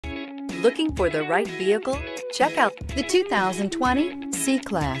Looking for the right vehicle? Check out the 2020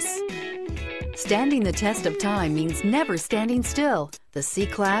 C-Class. Standing the test of time means never standing still. The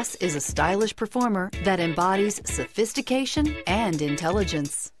C-Class is a stylish performer that embodies sophistication and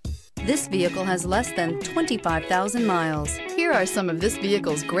intelligence. This vehicle has less than 25,000 miles. Here are some of this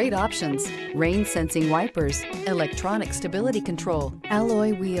vehicle's great options: rain-sensing wipers, electronic stability control,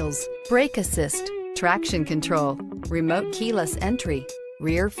 alloy wheels, brake assist, traction control, remote keyless entry,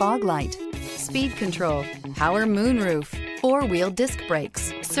 rear fog light, speed control, power moonroof, four-wheel disc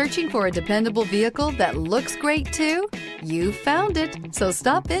brakes. Searching for a dependable vehicle that looks great too? You found it, so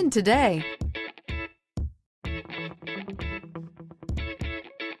stop in today.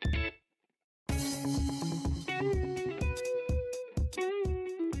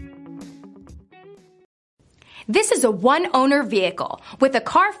 This is a one-owner vehicle with a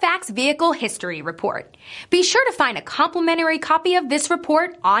Carfax Vehicle History Report. Be sure to find a complimentary copy of this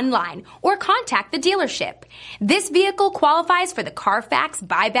report online or contact the dealership. This vehicle qualifies for the Carfax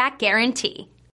Buyback Guarantee.